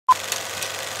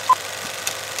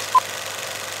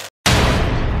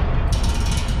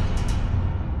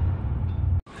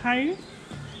Hi,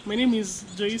 my name is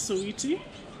Joyce Owiti.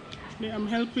 I'm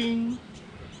helping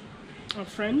a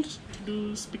friend to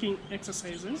do speaking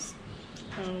exercises.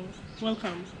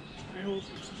 Welcome. I hope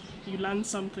you learned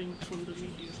something from the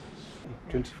video.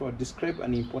 24. Describe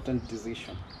an important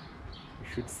decision.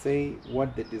 You should say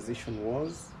what the decision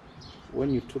was,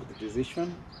 when you took the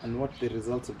decision, and what the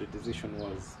results of the decision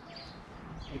was.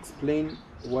 Explain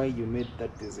why you made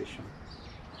that decision.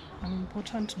 An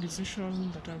important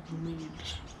decision that I've made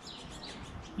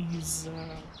is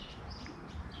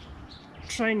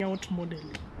trying out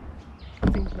modeling. I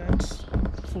think that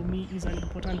for me is an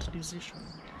important decision.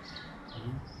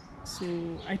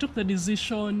 So I took the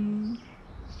decision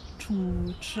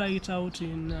to try it out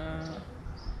in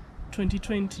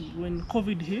 2020 when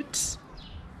COVID hit,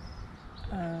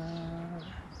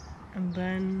 and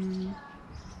then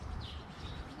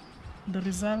the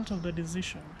result of the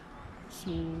decision.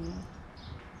 So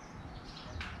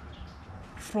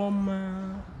from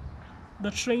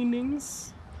the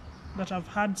trainings that I've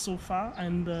had so far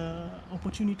and the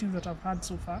opportunities that I've had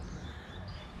so far,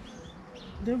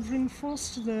 they've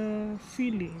reinforced the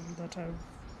feeling that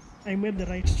I made the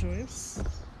right choice.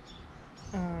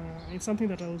 It's something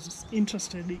that I was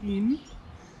interested in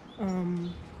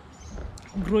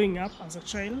growing up as a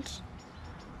child.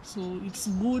 So it's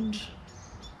good.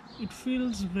 It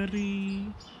feels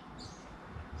very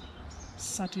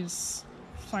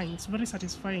satisfying. It's very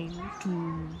satisfying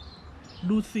to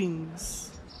do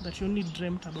things that you only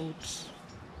dreamt about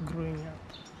growing up.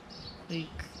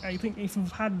 Like, I think if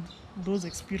you've had those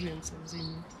experiences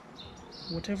in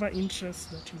whatever interests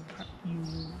that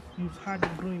you've had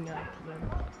growing up, then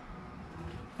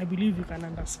I believe you can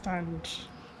understand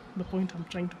the point I'm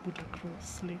trying to put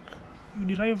across. Like, you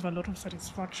derive a lot of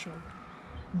satisfaction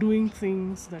doing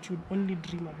things that you'd only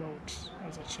dream about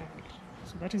as a child.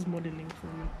 So that is modeling for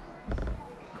me.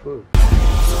 Cool.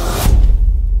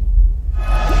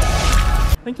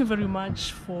 Thank you very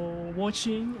much for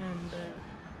watching and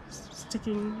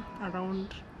sticking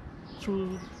around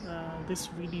through this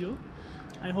video.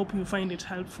 I hope you find it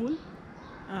helpful.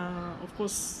 Of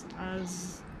course,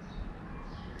 as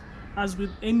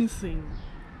with anything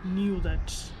new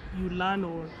that you learn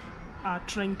or are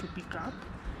trying to pick up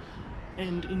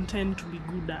and intend to be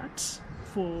good at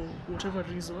for whatever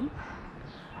reason,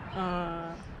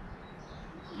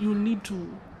 you'll need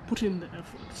to put in the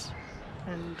effort.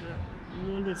 And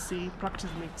we always say practice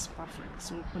makes perfect.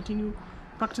 So continue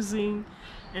practicing,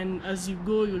 and as you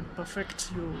go, you'll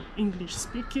perfect your English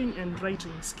speaking and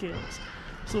writing skills.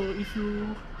 So if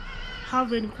you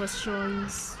have any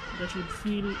questions that you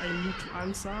feel I need to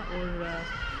answer, or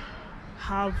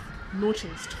have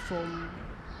noticed from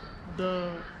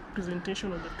the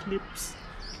presentation or the clips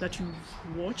that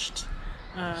you've watched,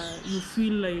 you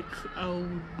feel like I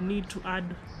would need to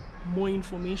add more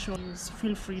information,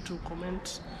 feel free to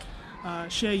comment,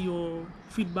 share your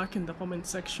feedback in the comment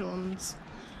sections,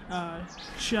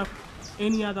 share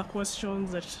any other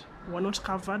questions that were not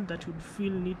covered that you'd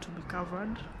feel need to be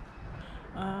covered,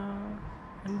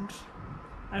 and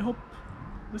I hope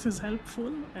this is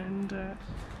helpful, and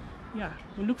yeah,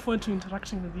 we look forward to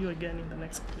interacting with you again in the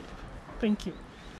next clip. Thank you.